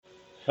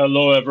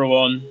Hello,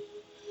 everyone.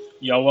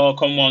 You're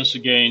welcome once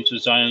again to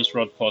Zion's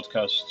Road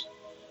podcast.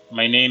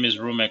 My name is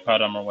Rumek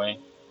Padamawe.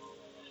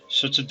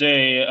 So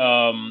today,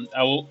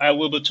 I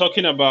will be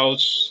talking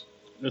about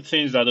the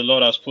things that the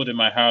Lord has put in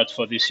my heart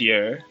for this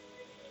year.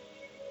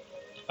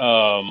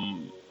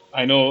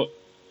 I know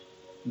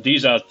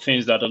these are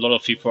things that a lot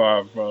of people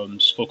have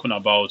spoken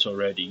about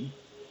already,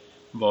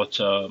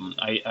 but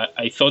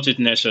I thought it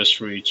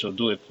necessary to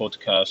do a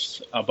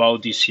podcast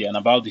about this year and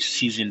about the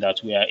season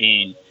that we are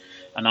in,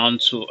 and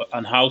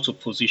how to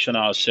position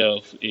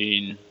ourselves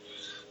in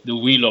the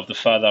will of the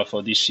Father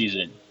for this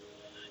season.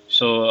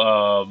 So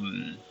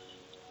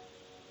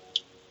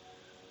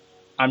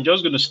I'm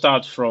just going to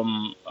start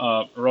from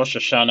Rosh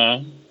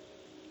Hashanah,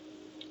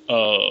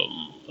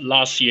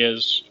 last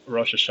year's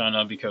Rosh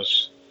Hashanah,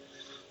 because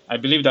I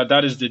believe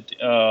that is the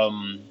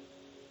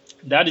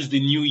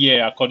new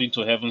year according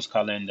to heaven's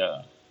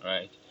calendar,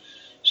 right?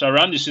 So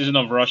around the season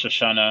of Rosh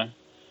Hashanah,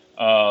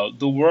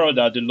 the word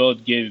that the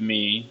Lord gave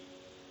me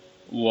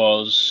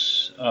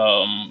was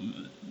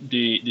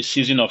the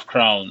season of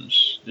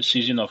crowns, the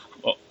season of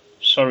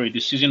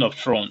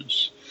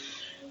thrones,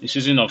 the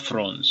season of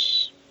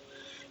thrones,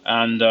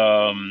 and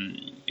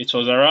it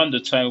was around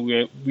the time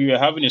we were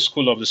having a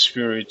school of the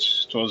spirit.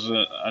 It was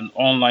an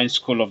online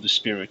school of the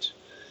spirit.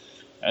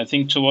 I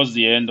think towards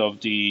the end of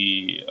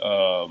the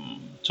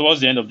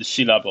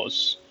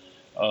syllabus,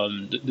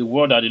 the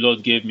word that the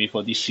Lord gave me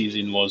for this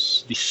season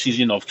was the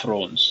season of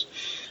thrones,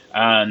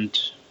 and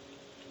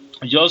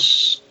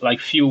just like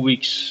few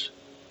weeks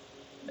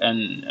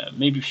and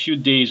maybe few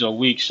days or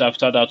weeks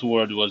after that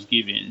word was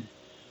given,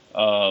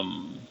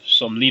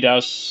 some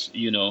leaders,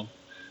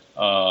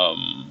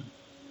 um,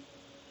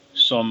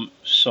 some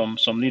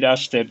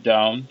leaders stepped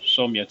down,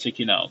 some are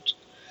taken out,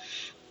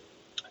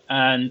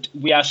 and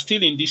we are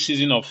still in this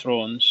season of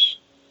thrones.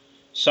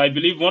 So I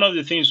believe one of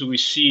the things we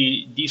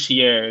see this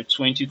year,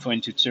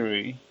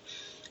 2023,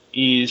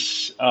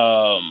 is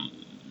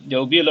there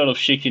will be a lot of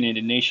shaking in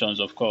the nations,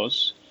 of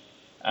course,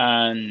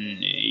 and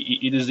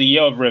it is the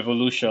year of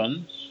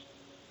revolution.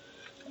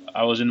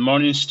 I was in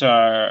Morning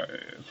Star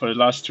for the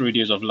last 3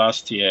 days of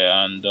last year,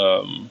 and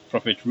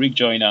Prophet Rick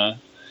Joyner,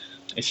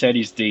 he said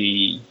it's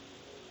the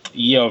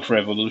year of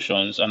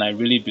revolutions, and I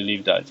really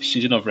believe that the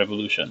season of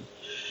revolution,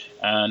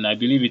 and I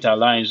believe it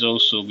aligns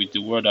also with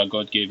the word that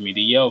God gave me,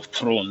 the year of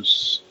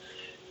thrones.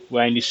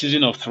 We're in the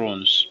season of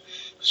thrones,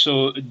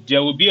 so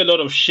there will be a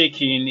lot of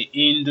shaking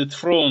in the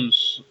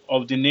thrones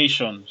of the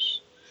nations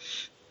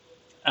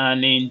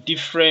and in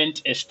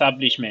different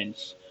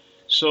establishments.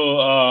 So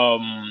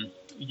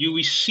you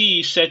will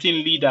see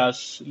certain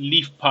leaders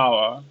leave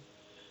power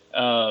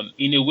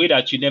in a way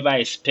that you never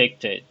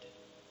expected,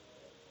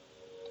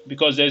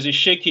 because there's a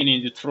shaking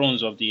in the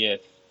thrones of the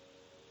earth.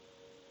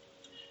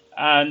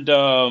 And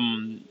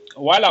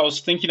while I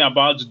was thinking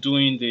about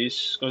doing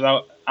this,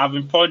 because I've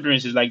been pondering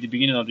since like the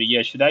beginning of the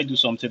year, should I do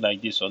something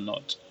like this or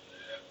not?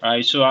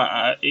 Right. So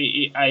a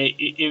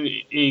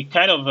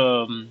kind of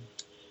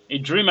a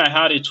dream I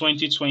had in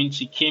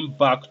 2020 came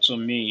back to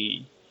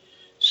me.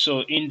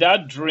 So in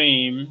that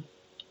dream,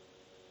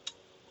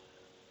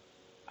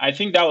 I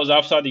think that was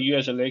after the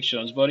U.S.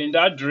 elections. But in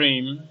that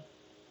dream,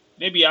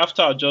 maybe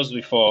after or just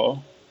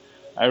before,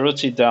 I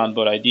wrote it down,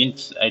 but I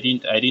didn't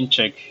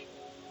check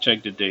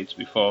the dates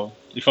before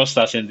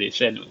starting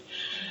this anyway.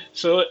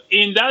 So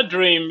in that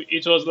dream,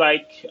 it was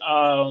like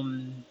I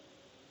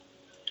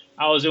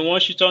was in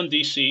Washington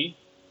D.C.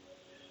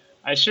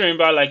 I still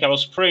remember, like, I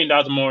was praying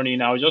that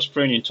morning. I was just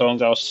praying in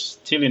tongues. I was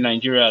still in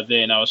Nigeria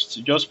then. I was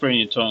just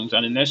praying in tongues,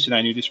 and the next thing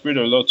I knew, the Spirit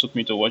of the Lord took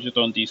me to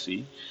Washington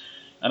D.C.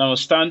 And I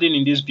was standing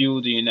in this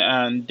building,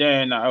 and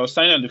then I was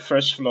standing on the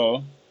first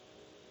floor.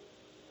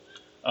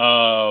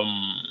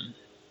 Um,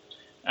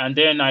 and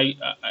then I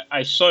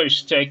saw a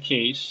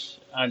staircase,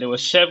 and there were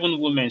 7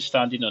 women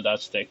standing on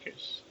that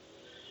staircase.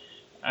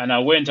 And I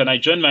went and I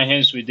joined my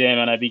hands with them,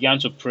 and I began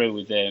to pray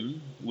with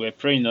them. We were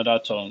praying in other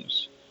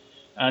tongues.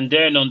 And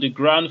then on the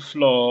ground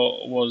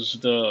floor was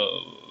the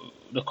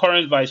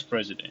current vice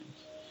president,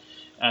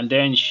 and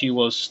then she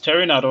was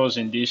staring at us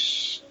in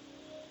this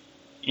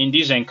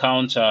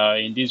encounter,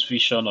 in this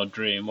vision or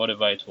dream,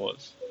 whatever it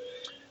was.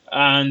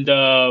 And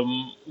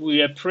we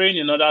were praying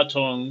in other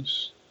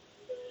tongues,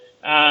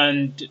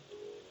 and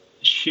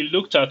she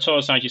looked at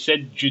us and she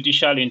said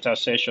judicial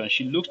intercession.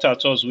 She looked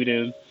at us with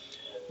a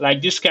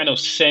like this kind of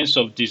sense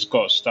of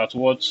disgust at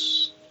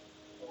what's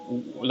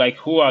like,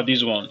 who are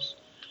these ones?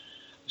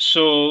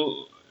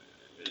 So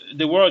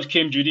the word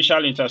came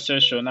judicial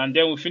intercession, and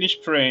then we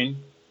finished praying,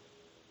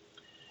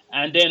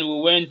 and then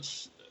we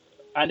went,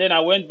 and then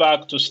I went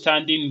back to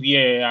standing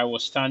where I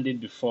was standing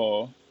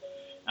before,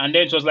 and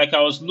then it was like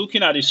I was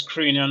looking at the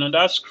screen, and on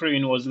that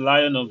screen was the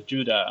Lion of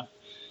Judah,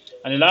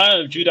 and the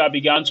Lion of Judah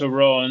began to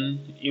run.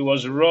 He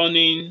was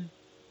running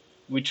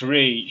with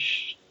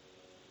rage,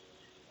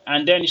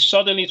 and then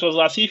suddenly it was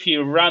as if he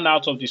ran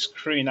out of the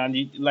screen, and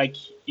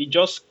it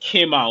just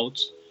came out.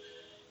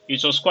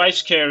 It was quite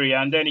scary,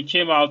 and then he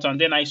came out, and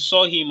then I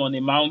saw him on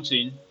a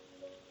mountain,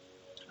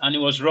 and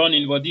he was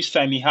running, but this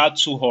time he had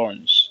 2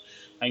 horns.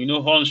 And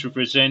horns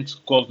represent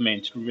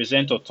government,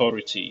 represent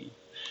authority.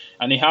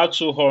 And he had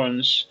two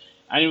horns.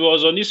 And he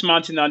was on this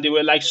mountain, and there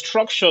were like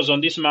structures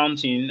on this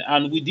mountain.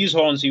 And with these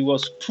horns, he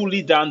was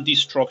pulling down these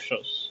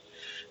structures.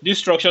 These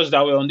structures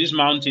that were on this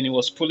mountain, he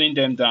was pulling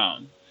them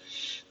down.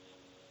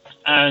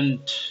 And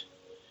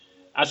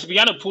as he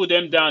began to pull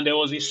them down, there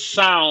was a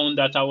sound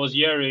that I was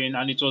hearing,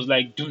 and it was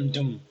like dum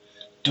dum,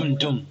 dum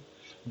dum,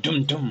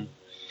 dum dum.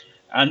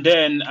 And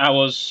then I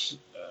was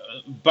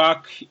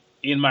back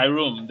in my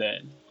room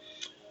then.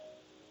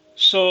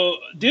 So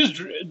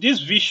this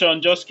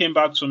vision just came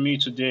back to me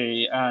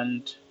today,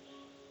 and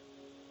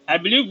I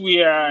believe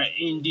we are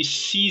in this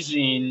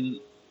season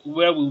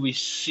where we will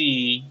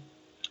see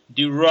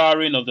the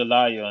roaring of the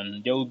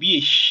lion. There will be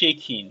a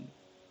shaking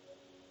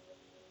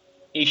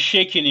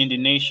in the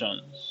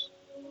nations,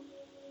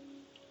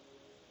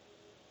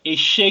 a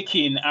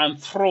shaking,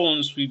 and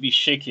thrones will be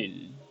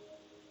shaken.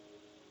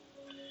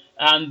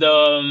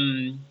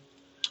 And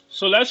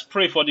so let's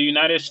pray for the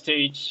United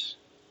States,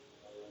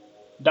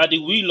 that the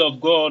will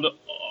of God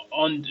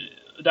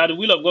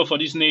for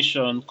this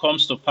nation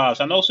comes to pass,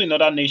 and also in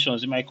other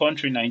nations, in my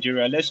country,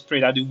 Nigeria. Let's pray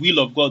that the will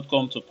of God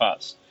come to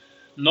pass,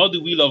 not the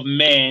will of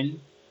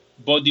men,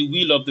 but the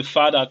will of the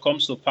Father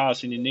comes to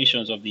pass in the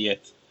nations of the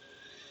earth.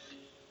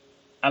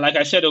 And like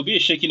I said, there'll be a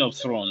shaking of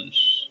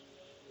thrones.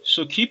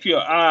 So keep your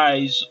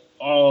eyes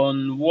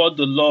on what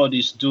the Lord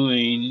is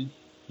doing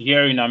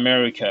here in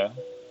America.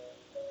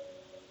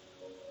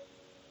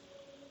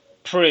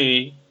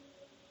 Pray.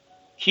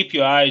 Keep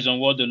your eyes on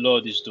what the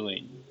Lord is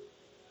doing.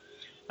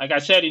 Like I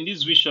said, in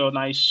this vision,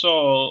 I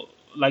saw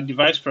like the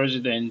vice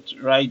president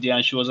right there,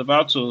 and she was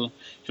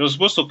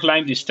supposed to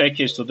climb the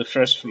staircase to the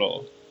first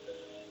floor.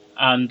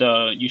 And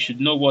you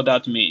should know what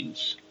that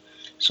means.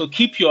 So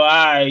keep your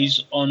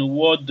eyes on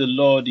what the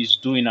Lord is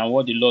doing and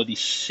what the Lord is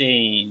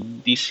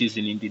saying this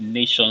season in the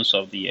nations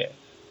of the earth.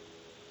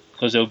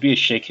 Because there will be a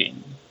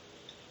shaking,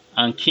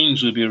 and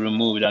kings will be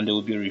removed, and they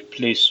will be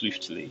replaced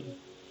swiftly.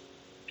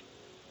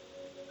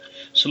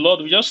 So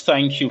Lord, we just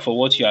thank you for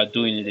what you are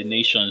doing in the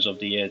nations of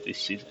the earth this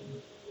season.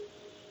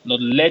 Lord,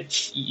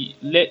 let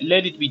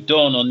it be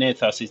done on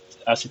earth as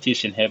it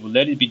is in heaven.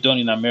 Let it be done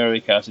in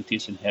America as it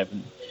is in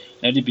heaven.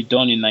 Let it be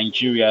done in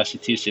Nigeria as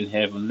it is in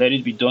heaven. Let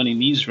it be done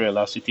in Israel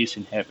as it is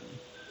in heaven.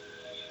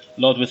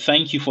 Lord, we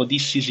thank you for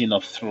this season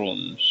of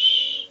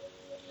thrones.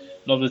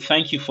 Lord, we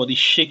thank you for the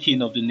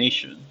shaking of the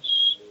nations.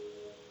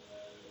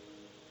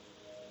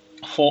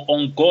 For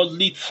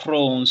ungodly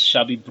thrones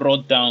shall be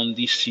brought down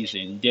this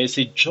season. There's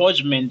a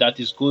judgment that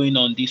is going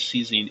on this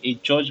season, a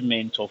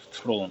judgment of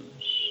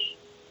thrones.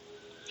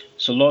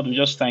 So Lord, we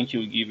just thank you,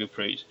 we give you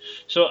praise.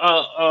 So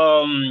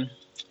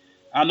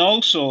and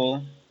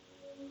also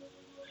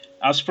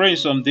I was praying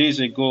some days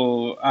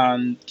ago,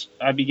 and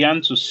I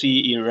began to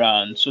see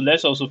Iran. So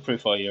let's also pray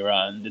for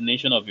Iran, the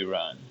nation of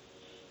Iran.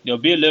 There'll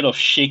be a lot of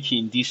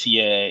shaking this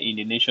year in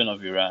the nation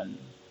of Iran.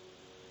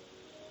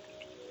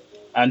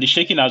 And the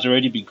shaking has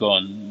already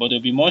begun, but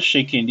there'll be more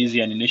shaking this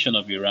year in the nation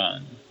of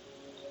Iran.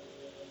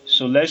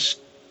 So let's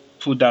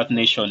put that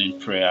nation in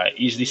prayer.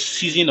 It's the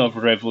season of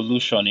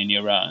revolution in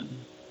Iran.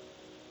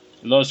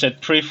 The Lord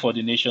said, pray for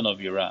the nation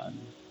of Iran.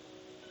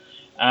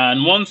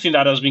 And one thing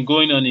that has been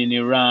going on in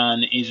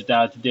Iran is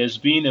that there's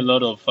been a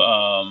lot of,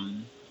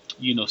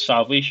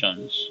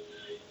 salvations.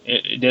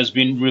 There's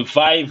been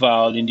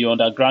revival in the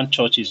underground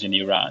churches in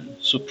Iran.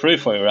 So pray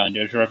for Iran.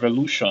 There's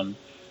revolution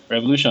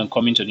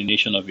coming to the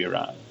nation of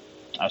Iran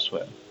as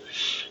well.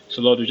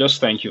 So Lord, we just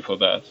thank you for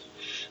that.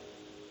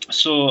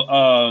 So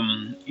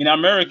in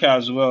America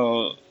as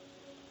well,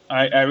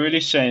 I really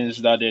sense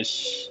that there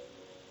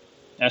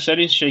are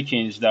certain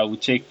shakings that will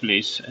take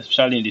place,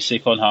 especially in the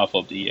second half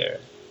of the year.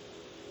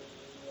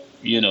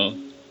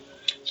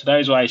 So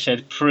that is why I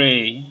said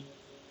pray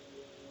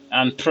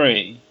and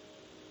pray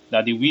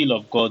that the will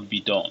of God be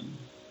done.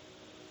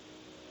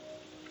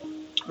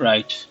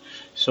 Right.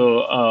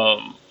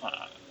 So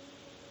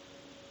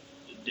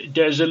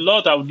there's a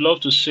lot I would love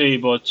to say,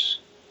 but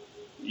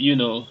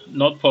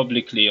not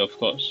publicly, of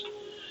course.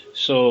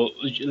 So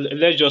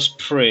let's just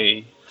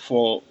pray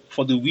for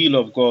the will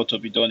of God to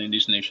be done in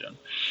this nation.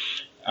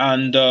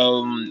 And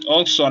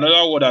also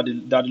another word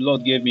that the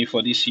Lord gave me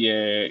for this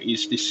year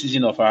is the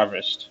season of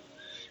harvest.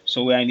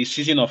 So we are in the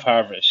season of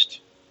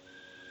harvest.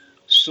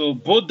 So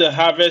both the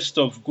harvest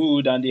of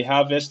good and the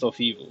harvest of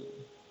evil.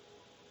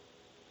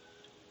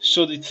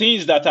 So the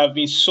things that have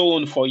been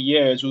sown for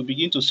years, we'll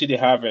begin to see the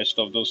harvest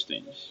of those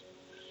things.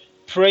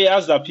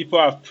 Prayers that people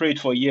have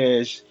prayed for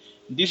years,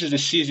 this is the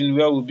season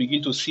where we'll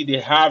begin to see the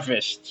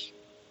harvest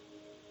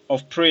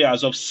of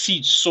prayers, of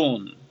seeds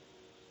sown,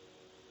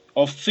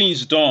 of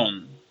things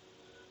done.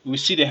 We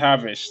see the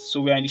harvest. So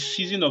we are in the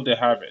season of the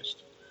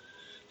harvest.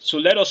 So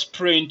let us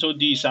pray into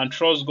this and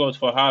trust God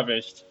for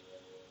harvest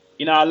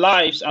in our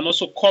lives and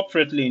also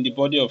corporately in the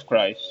body of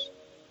Christ.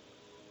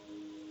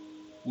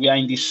 We are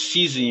in the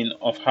season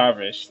of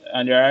harvest,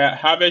 and there are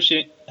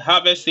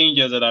harvest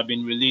angels that have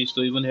been released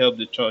to even help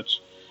the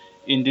church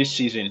in this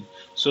season.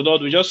 So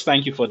Lord, we just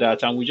thank you for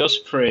that, and we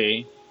just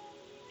pray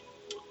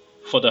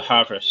for the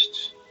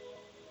harvest.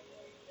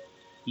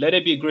 Let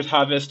there be a great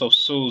harvest of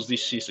souls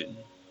this season,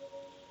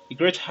 a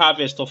great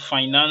harvest of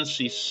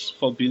finances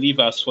for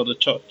believers, for the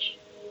church.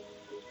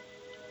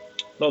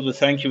 Lord, we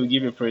thank you, we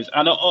give you praise.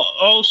 And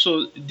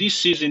also, this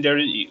season,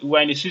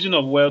 we're in a season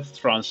of wealth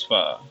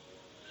transfer.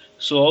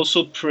 So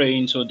also pray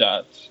into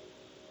that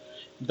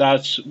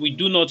we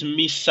do not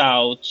miss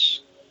out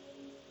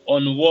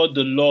on what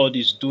the Lord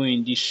is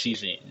doing this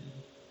season.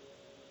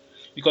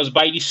 Because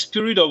by the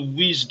spirit of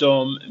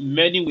wisdom,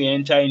 many will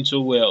enter into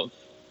wealth.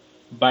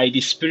 By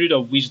the spirit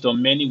of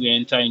wisdom, many will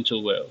enter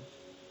into wealth.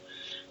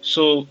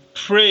 So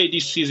pray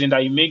this season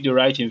that you make the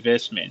right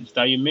investments,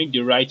 that you make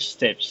the right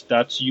steps,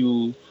 that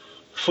you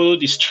follow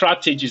the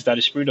strategies that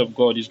the Spirit of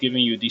God is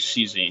giving you this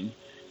season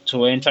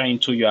to enter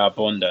into your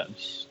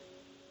abundance.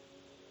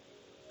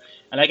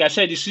 And like I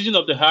said, the season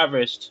of the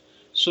harvest,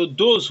 so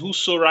those who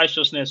sow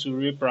righteousness will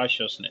reap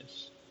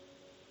righteousness.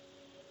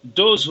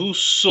 Those who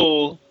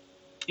sow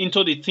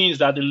into the things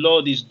that the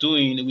Lord is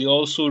doing will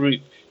also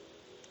reap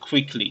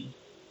quickly.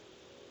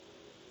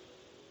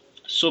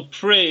 So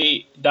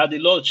pray that the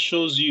Lord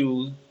shows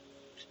you,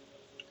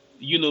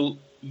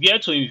 where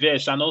to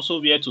invest and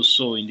also where to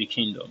sow in the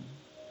kingdom.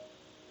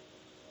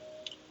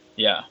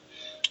 Yeah.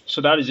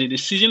 So that is it. The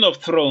season of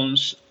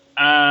thrones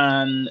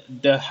and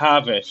the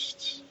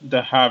harvest.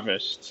 The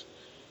harvest.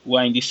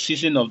 We're in the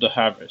season of the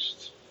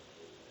harvest.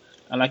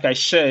 And like I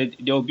said,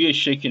 there will be a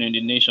shaking in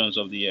the nations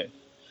of the earth.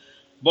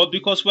 But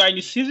because we're in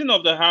the season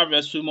of the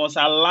harvest, we must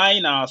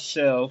align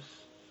ourselves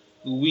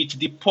with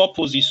the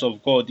purposes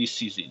of God this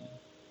season.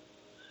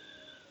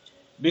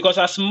 Because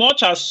as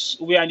much as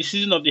we are in the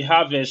season of the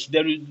harvest,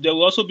 there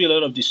will also be a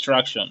lot of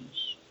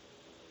distractions,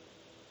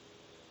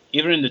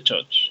 even in the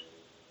church.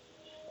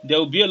 There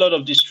will be a lot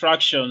of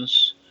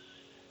distractions.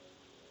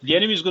 The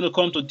enemy is going to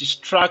come to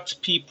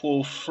distract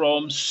people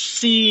from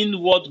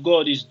seeing what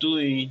God is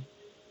doing.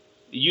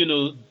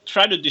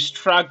 Try to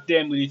distract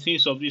them with the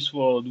things of this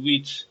world,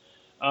 with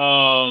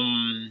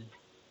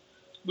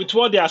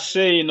what they are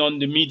saying on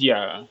the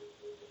media,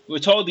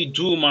 with all the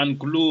doom and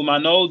gloom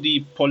and all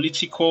the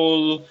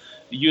political,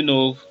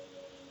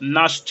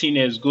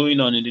 nastiness going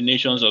on in the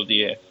nations of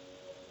the earth.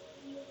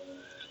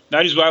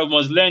 That is why we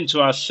must learn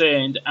to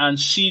ascend and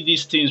see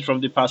these things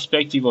from the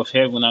perspective of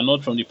heaven and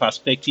not from the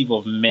perspective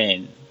of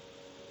men.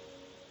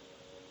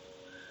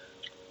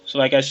 So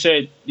like I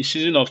said, the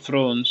season of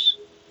thrones,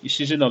 the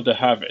season of the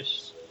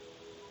harvest.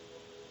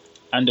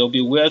 And there will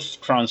be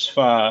wealth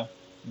transfer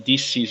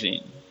this season.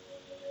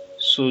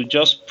 So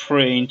just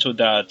pray into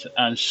that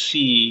and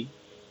see,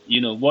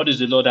 what is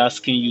the Lord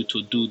asking you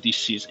to do this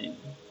season.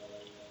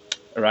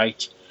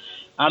 Right?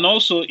 And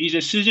also, it's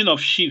a season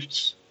of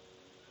shifts.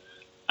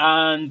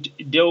 And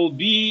there will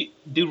be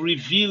the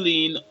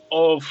revealing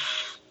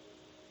of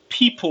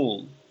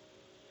people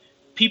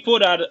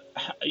that,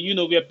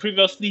 were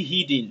previously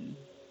hidden,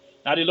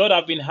 that the Lord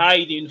have been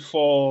hiding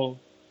for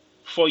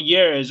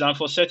years and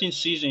for certain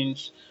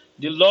seasons.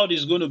 The Lord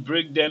is going to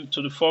bring them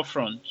to the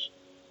forefront.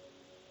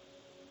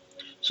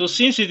 So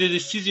since it is the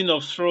season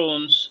of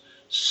thrones,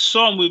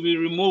 some will be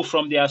removed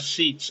from their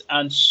seats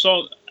and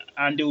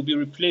they will be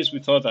replaced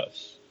with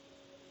others.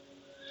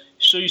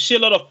 So you see a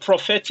lot of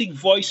prophetic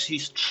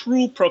voices,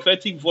 true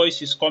prophetic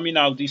voices coming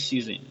out this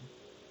season.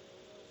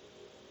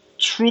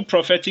 True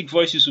prophetic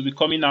voices will be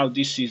coming out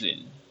this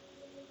season.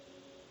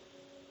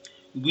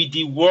 With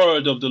the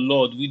word of the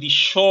Lord, with the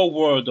sure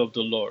word of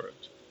the Lord.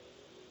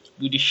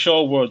 With the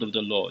sure word of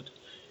the Lord.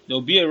 There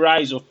will be a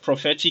rise of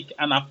prophetic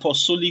and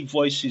apostolic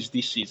voices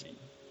this season.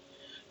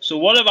 So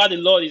whatever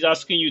the Lord is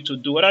asking you to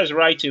do, whether it's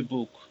write a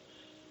book,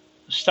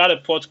 start a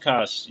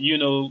podcast,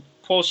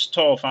 post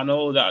stuff and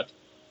all that,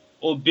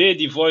 obey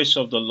the voice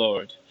of the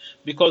Lord.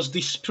 Because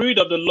the Spirit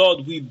of the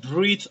Lord will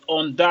breathe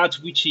on that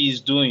which He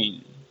is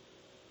doing.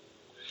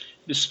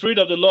 The Spirit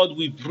of the Lord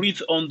will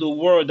breathe on the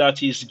word that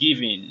He is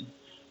giving,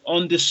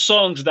 on the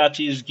songs that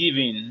He is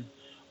giving,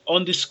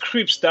 on the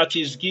scripts that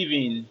He is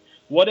giving.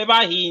 Whatever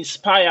He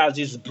inspires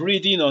is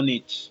breathing on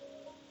it.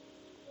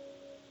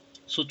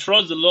 So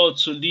trust the Lord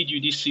to lead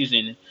you this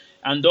season,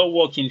 and don't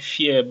walk in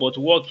fear, but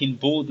walk in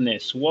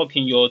boldness, walk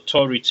in your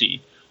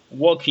authority,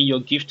 walk in your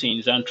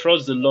giftings, and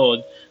trust the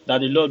Lord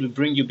that the Lord will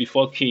bring you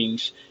before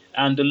kings,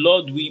 and the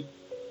Lord will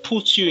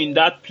put you in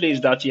that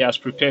place that He has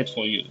prepared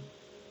for you.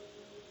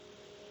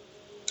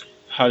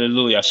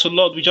 Hallelujah. So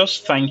Lord, we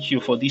just thank you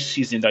for this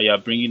season that you are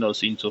bringing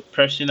us into,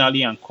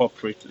 personally and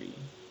corporately.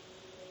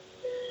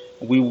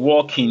 We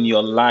walk in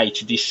your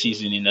light this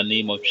season in the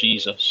name of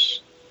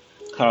Jesus.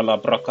 For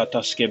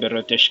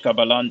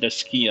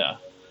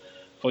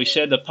He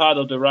said the path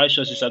of the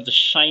righteous is as the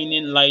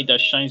shining light that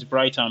shines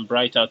brighter and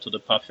brighter to the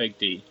perfect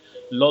day.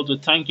 Lord, we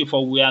thank you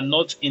for we are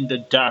not in the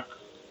dark.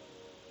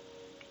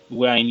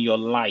 We are in your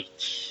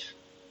light.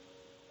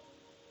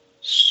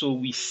 So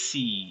we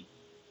see.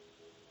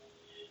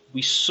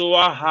 We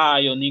soar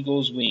high on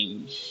eagle's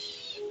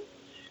wings.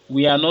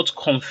 We are not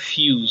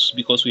confused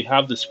because we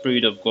have the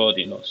Spirit of God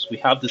in us. We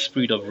have the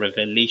Spirit of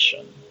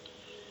revelation.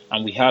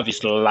 And we have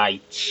His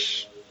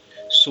light.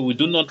 So we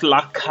do not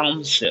lack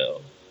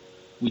counsel.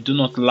 We do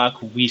not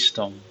lack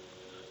wisdom.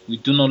 We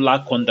do not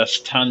lack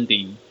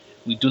understanding.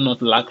 We do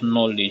not lack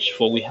knowledge,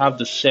 for we have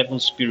the seven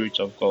spirits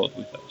of God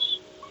with us.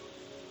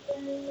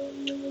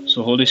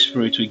 So Holy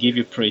Spirit, we give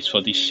you praise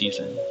for this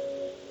season.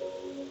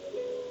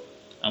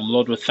 And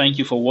Lord, we thank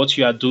you for what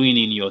you are doing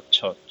in your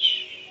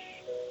church.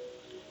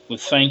 We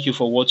thank you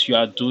for what you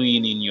are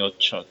doing in your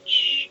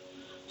church.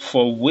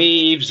 For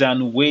waves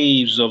and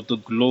waves of the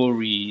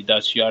glory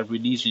that you are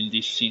releasing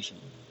this season.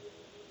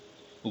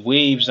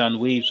 Waves and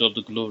waves of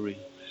the glory.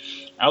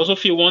 I also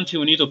feel one thing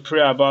we need to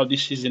pray about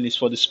this season is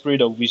for the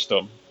spirit of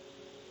wisdom.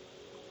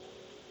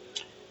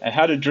 I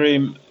had a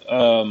dream,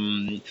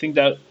 I think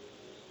that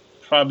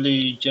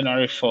probably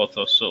January 4th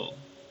or so,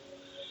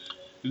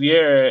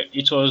 where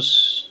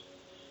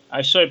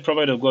I saw a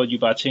prophet of God,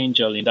 Hubert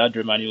Angel, in that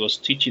dream, and he was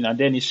teaching, and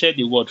then he said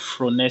the word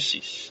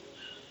phronesis.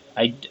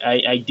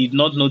 I did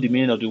not know the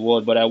meaning of the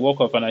word, but I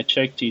woke up and I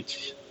checked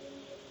it,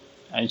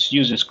 and it's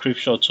used in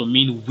scripture to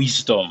mean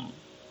wisdom.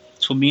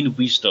 To mean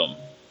wisdom.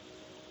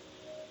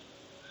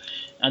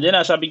 And then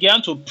as I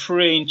began to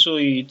pray into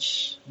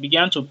it,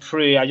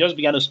 I just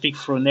began to speak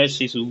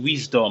phronesis,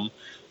 wisdom,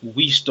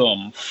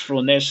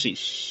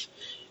 phronesis.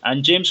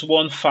 And James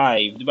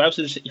 1:5, the Bible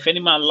says, if any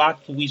man lack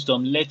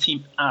wisdom, let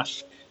him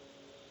ask.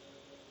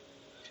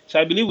 So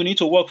I believe we need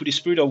to work with the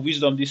spirit of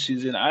wisdom this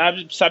season.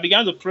 So I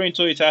began to pray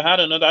into it. I had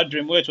another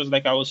dream where it was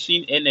like I was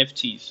seeing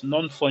NFTs,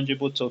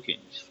 non-fungible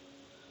tokens.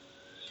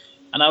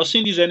 And I was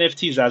seeing these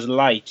NFTs as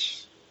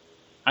light,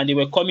 and they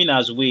were coming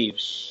as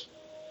waves.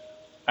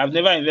 I've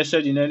never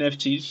invested in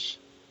NFTs.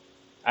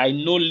 I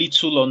know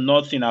little or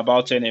nothing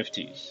about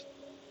NFTs.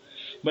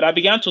 But I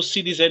began to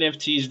see these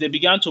NFTs, they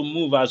began to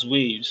move as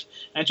waves.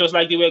 And it was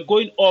like they were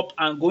going up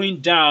and going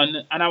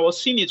down, and I was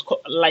seeing it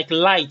like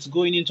light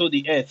going into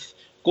the earth,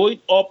 going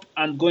up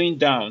and going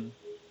down.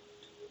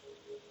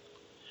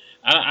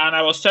 And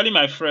I was telling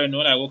my friend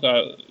when I woke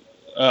up,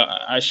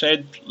 I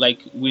said,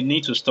 like, we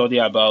need to study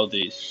about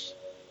this.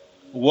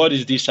 What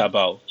is this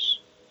about?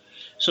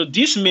 So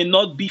this may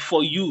not be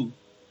for you.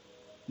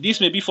 This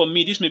may be for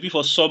me. This may be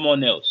for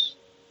someone else.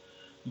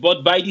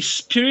 But by the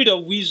spirit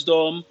of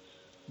wisdom,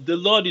 the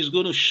Lord is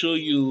going to show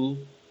you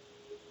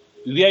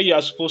where you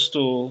are supposed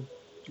to,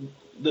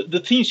 the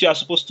things you are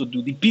supposed to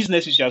do, the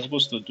businesses you are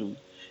supposed to do,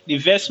 the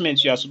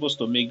investments you are supposed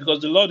to make, because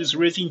the Lord is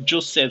raising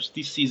Josephs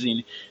this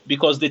season,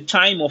 because the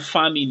time of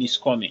famine is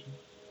coming.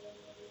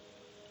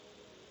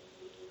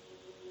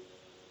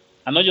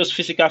 And not just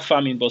physical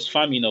famine, but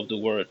famine of the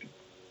word.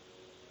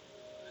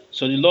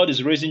 So the Lord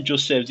is raising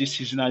Joseph this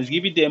season and is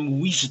giving them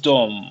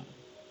wisdoms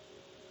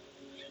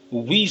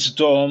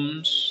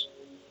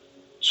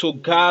to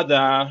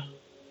gather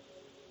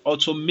or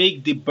to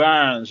make the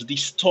barns, the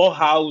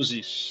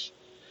storehouses,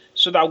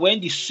 so that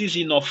when the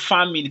season of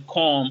famine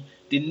come,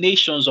 the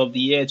nations of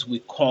the earth will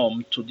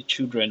come to the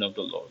children of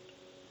the Lord.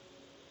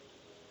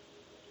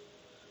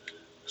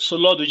 So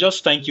Lord, we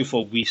just thank you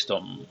for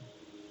wisdom.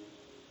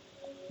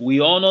 We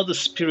honor the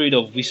spirit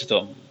of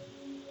wisdom.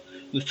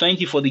 We thank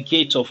you for the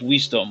gate of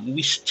wisdom.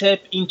 We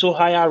step into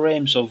higher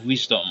realms of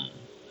wisdom.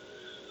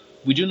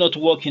 We do not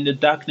walk in the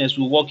darkness,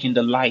 we walk in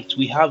the light.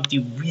 We have the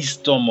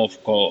wisdom of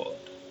God.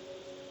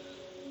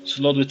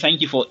 So Lord, we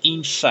thank you for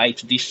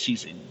insight this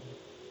season.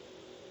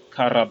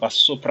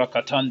 Karabasopra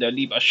katanda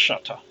liba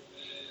shata.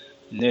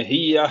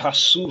 Nehia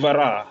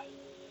hasuvara.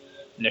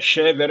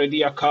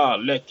 Nesheverediaka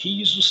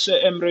lekizu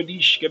se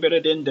emredish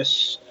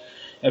keberedendes.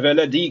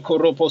 Eveledi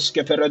koropos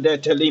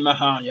keferedete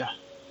limahaya.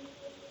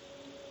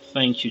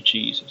 Thank you,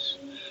 Jesus.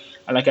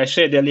 And like I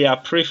said earlier, I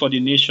pray for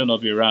the nation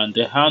of Iran.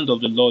 The hand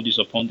of the Lord is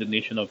upon the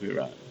nation of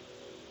Iran.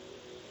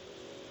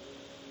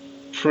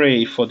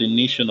 Pray for the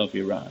nation of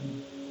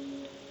Iran.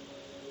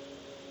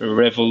 A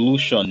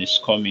revolution is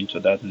coming to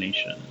that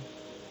nation.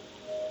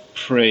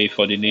 Pray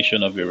for the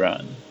nation of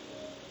Iran.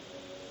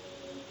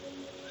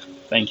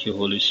 Thank you,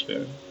 Holy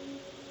Spirit.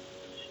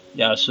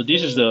 Yeah, so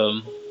this is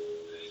the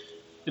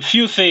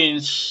few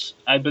things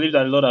I believe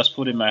that the Lord has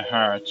put in my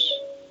heart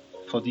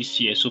for this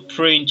year. So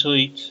pray into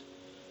it.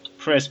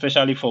 Pray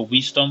especially for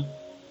wisdom,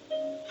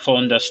 for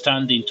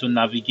understanding to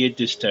navigate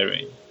this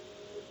terrain.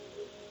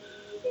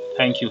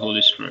 Thank you,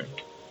 Holy Spirit.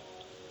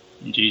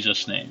 In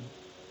Jesus' name,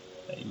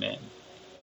 amen.